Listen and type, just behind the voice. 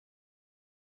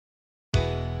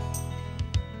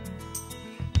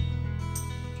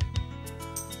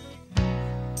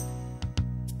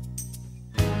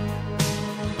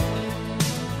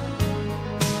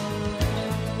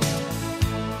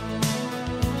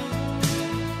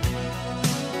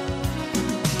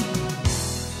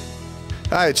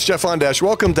Hi, it's Jeff Ondash.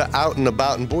 Welcome to Out and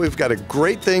About. And boy, we've got a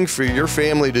great thing for your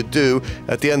family to do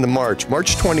at the end of March.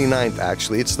 March 29th,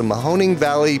 actually. It's the Mahoning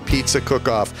Valley Pizza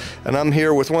Cook-Off. And I'm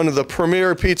here with one of the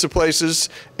premier pizza places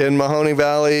in Mahoning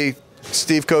Valley,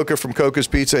 Steve Cocca from Cocca's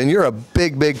Pizza, and you're a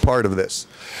big, big part of this.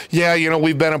 Yeah, you know,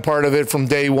 we've been a part of it from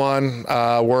day one.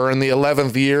 We're in the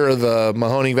 11th year of the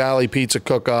Mahoning Valley Pizza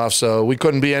Cook-Off, so we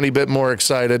couldn't be any bit more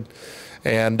excited.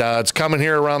 And it's coming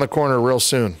here around the corner real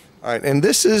soon. All right, and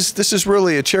this is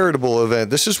really a charitable event.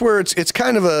 This is where it's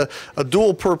kind of a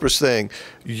dual purpose thing.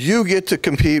 You get to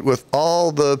compete with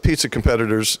all the pizza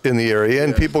competitors in the area,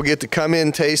 and people get to come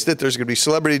in, taste it. There's going to be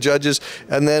celebrity judges,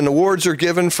 and then awards are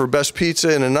given for best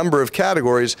pizza in a number of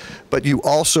categories, but you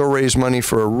also raise money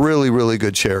for a really, really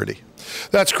good charity.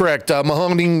 That's correct.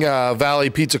 Mahoning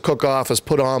Valley Pizza Cook-Off is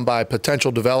put on by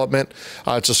Potential Development.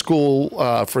 It's a school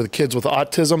for the kids with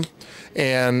autism,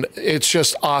 and it's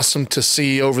just awesome to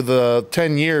see over the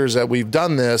 10 years that we've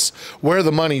done this, where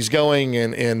the money's going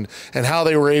and how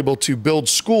they were able to build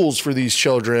schools for these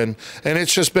children. And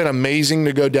it's just been amazing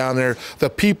to go down there. The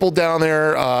people down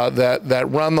there that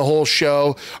run the whole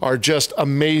show are just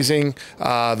amazing.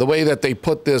 The way that they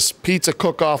put this pizza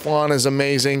cook-off on is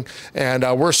amazing, and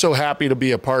we're so happy to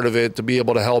be a part of it, to be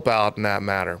able to help out in that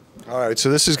matter. All right, so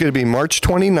this is going to be March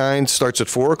 29th, starts at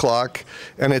 4 o'clock,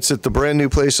 and it's at the brand new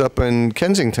place up in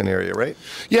Kensington area, right?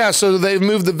 Yeah, so they've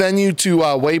moved the venue to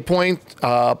Waypoint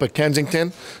up at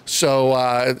Kensington. So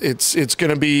it's going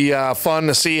to be fun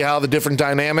to see how the different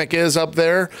dynamic is up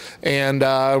there. And,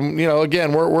 you know,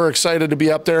 again, we're excited to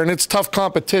be up there, and it's tough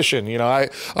competition. You know, I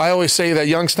always say that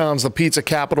Youngstown's the pizza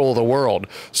capital of the world.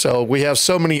 So we have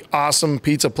so many awesome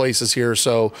pizza places here.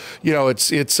 So, you know,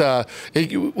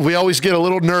 we always get a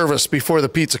little nervous before the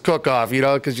pizza cook-off, you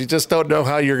know, because you just don't know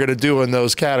how you're going to do in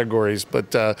those categories.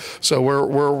 But so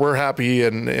we're happy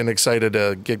and excited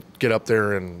to get up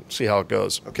there and see how it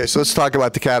goes. Okay, so let's talk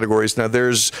about the categories. Now,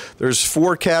 there's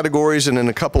 4 categories and then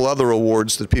a couple other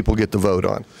awards that people get to vote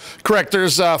on. Correct.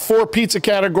 There's 4 pizza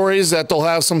categories that they'll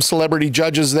have some celebrity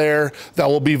judges there that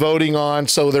will be voting on.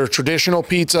 So they're traditional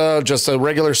pizza, just a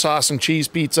regular sauce and cheese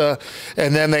pizza,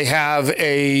 and then they have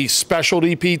a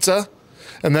specialty pizza,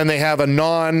 and then they have a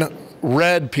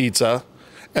non-red pizza,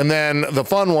 and then the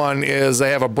fun one is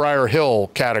they have a Briar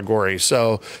Hill category.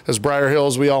 So as Briar Hill,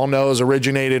 as we all know, is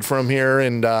originated from here,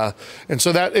 and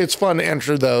so that it's fun to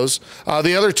enter those.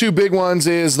 The other 2 big ones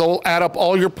is they'll add up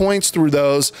all your points through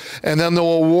those, and then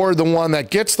they'll award the one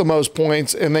that gets the most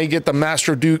points, and they get the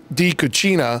Master di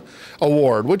Cucina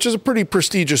Award, which is a pretty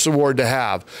prestigious award to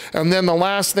have. And then the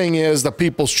last thing is the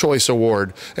People's Choice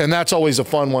Award, and that's always a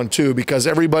fun one too, because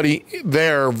everybody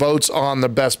there votes on the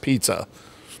best pizza.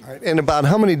 All right, and about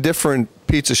how many different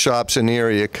pizza shops in the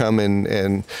area come in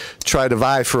and try to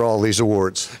vie for all these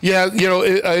awards? Yeah, you know,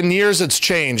 in years it's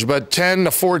changed, but 10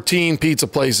 to 14 pizza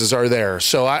places are there.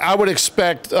 So I would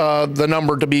expect the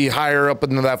number to be higher up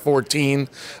into that 14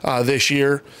 this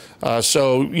year.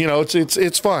 So, you know,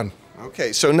 it's fun.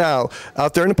 Okay, so now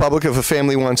out there in the public, if a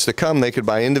family wants to come, they could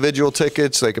buy individual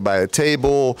tickets, they could buy a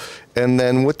table, and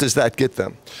then what does that get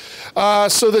them?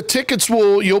 So the tickets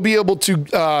you'll be able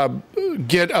to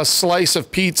get a slice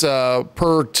of pizza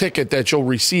per ticket that you'll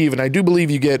receive, and I do believe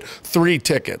you get 3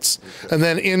 tickets. And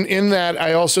then in that,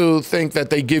 I also think that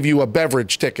they give you a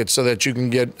beverage ticket so that you can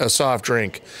get a soft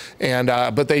drink. And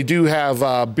but they do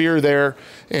have beer there,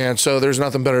 and so there's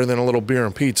nothing better than a little beer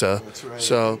and pizza. That's right.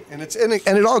 So and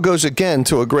it all goes again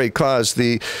to a great cause.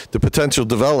 The Potential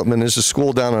Development is a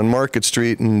school down on Market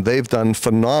Street, and they've done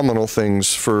phenomenal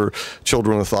things for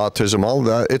children with autism. All of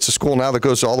that. It's a school now that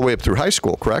goes all the way up through high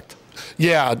school, correct?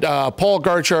 Yeah, Paul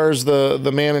Garchar is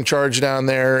the man in charge down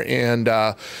there, and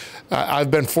I've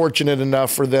been fortunate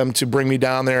enough for them to bring me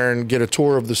down there and get a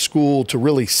tour of the school to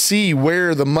really see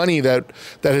where the money that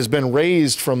has been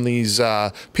raised from these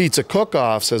pizza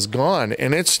cook-offs has gone,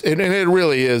 and it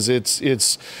really is.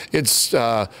 It's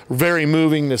very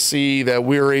moving to see that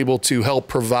we're able to help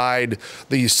provide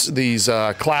these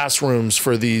classrooms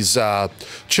for these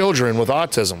children with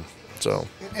autism. So.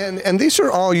 And these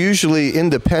are all usually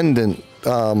independent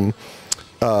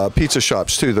pizza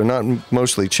shops too. They're not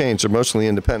mostly chains; they're mostly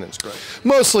independents, correct?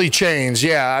 Mostly chains,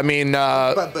 yeah. I mean,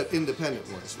 but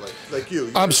independent ones like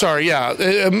you. I'm sorry,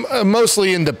 yeah.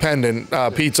 Mostly independent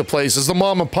pizza places, the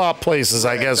mom and pop places,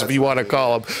 I guess, if you want to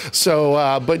call them.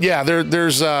 So, but yeah,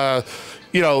 there's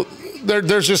you know,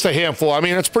 There's just a handful. I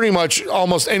mean, it's pretty much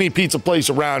almost any pizza place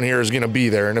around here is going to be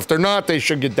there. And if they're not, they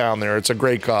should get down there. It's a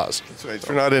great cause. That's right. If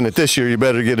you're not in it this year, you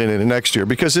better get in it next year,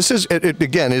 because this is,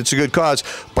 again, it's a good cause.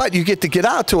 But you get to get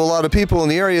out to a lot of people in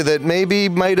the area that maybe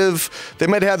might have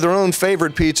their own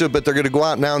favorite pizza, but they're going to go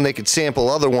out now and they could sample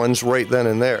other ones right then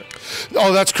and there.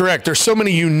 Oh, that's correct. There's so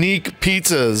many unique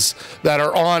pizzas that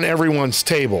are on everyone's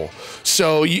table.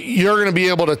 So you're going to be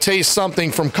able to taste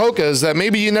something from Cocca's that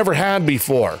maybe you never had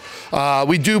before.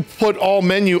 We do put all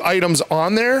menu items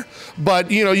on there, but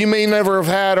you may never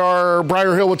have had our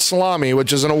Briar Hill with salami,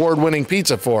 which is an award-winning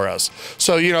pizza for us.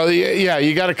 So yeah,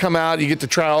 you got to come out. You get to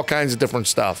try all kinds of different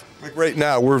stuff. Like right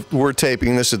now, we're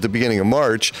taping this at the beginning of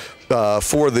March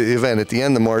for the event at the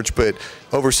end of March, but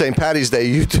over St. Patty's Day,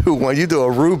 you do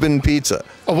a Reuben pizza.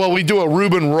 Well, we do a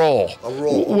Reuben roll,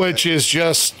 which okay. is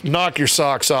just knock your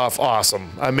socks off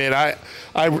awesome. I mean,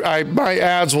 my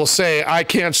ads will say I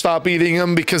can't stop eating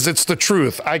them because it's the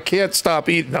truth. I can't stop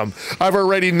eating them. I've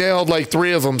already nailed like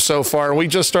 3 of them so far, and we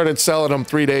just started selling them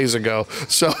 3 days ago.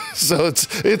 So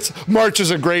it's March is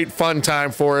a great fun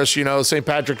time for us. St.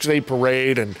 Patrick's Day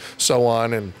parade and so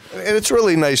on, and it's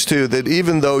really nice too that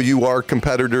even though you are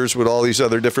competitors with all these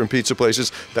other different pizza places,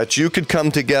 that you could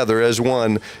come together as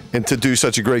one and to do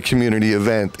such a great community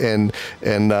event and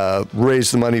raise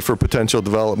the money for potential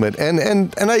development.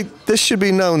 And this should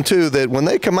be known too that when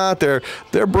they come out there,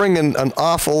 they're bringing an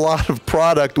awful lot of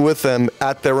product with them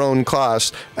at their own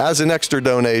cost as an extra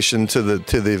donation to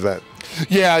the event.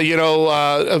 Yeah,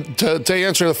 to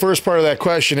answer the first part of that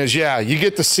question is, yeah, you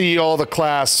get to see all the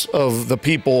class of the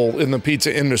people in the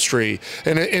pizza industry,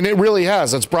 and it really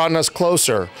has. It's brought us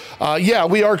closer. Yeah,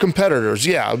 we are competitors.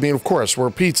 Yeah, I mean, of course, we're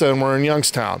pizza and we're in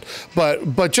Youngstown,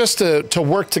 but just to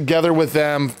work together with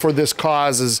them for this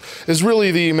cause is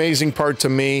really the amazing part to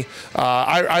me.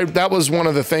 That was one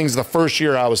of the things the first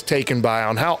year I was taken by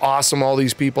on how awesome all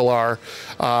these people are.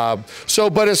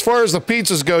 But as far as the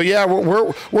pizzas go, yeah,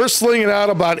 we're slinging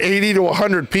out about 80 to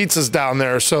 100 pizzas down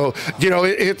there. So,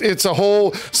 it's a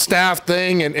whole staff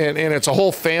thing and it's a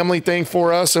whole family thing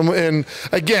for us. And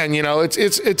again,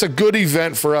 it's a good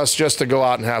event for us just to go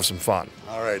out and have some fun.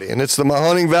 Alrighty, and it's the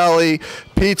Mahoning Valley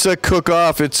Pizza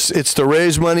Cook-Off. It's to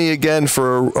raise money again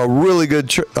for a really good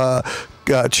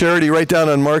charity right down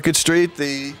on Market Street.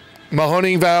 The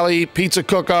Mahoning Valley Pizza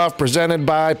Cook-Off, presented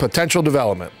by Potential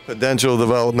Development. Potential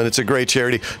Development. It's a great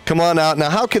charity. Come on out. Now,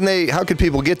 how can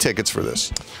people get tickets for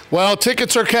this? Well,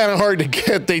 tickets are kind of hard to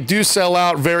get. They do sell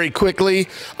out very quickly.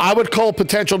 I would call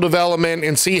Potential Development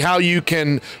and see how you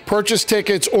can purchase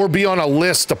tickets or be on a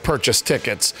list to purchase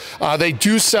tickets. They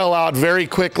do sell out very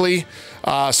quickly.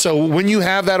 So when you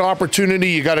have that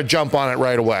opportunity, you got to jump on it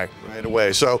right away. Right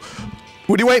away. So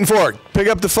what are you waiting for? Pick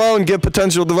up the phone, give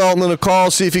Potential Development a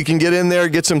call, see if you can get in there,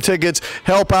 get some tickets,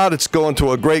 help out. It's going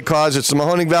to a great cause. It's the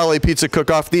Mahoning Valley Pizza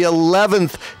Cook-Off, the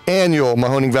 11th annual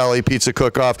Mahoning Valley Pizza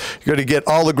Cook-Off. You're going to get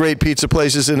all the great pizza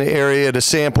places in the area to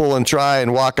sample and try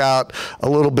and walk out a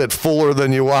little bit fuller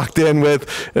than you walked in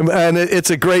with. And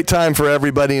it's a great time for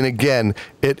everybody. And again,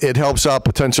 it helps out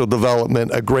Potential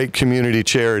Development, a great community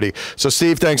charity. So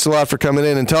Steve, thanks a lot for coming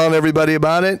in and telling everybody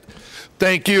about it.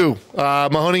 Thank you.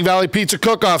 Mahoning Valley Pizza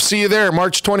Cook-Off. See you there,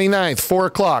 March 29th, 4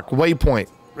 o'clock, Waypoint.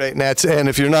 Right, and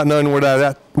if you're not knowing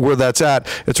where that's at,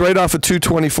 it's right off of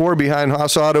 224 behind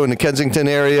Haas Auto in the Kensington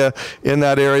area, in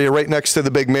that area, right next to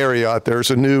the big Marriott. There's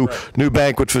a new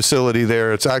banquet facility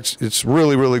there. It's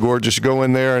really, really gorgeous. You go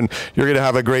in there, and you're going to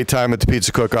have a great time at the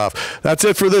Pizza Cook-Off. That's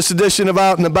it for this edition of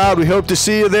Out and About. We hope to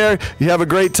see you there. You have a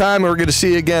great time, and we're going to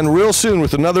see you again real soon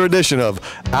with another edition of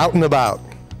Out and About.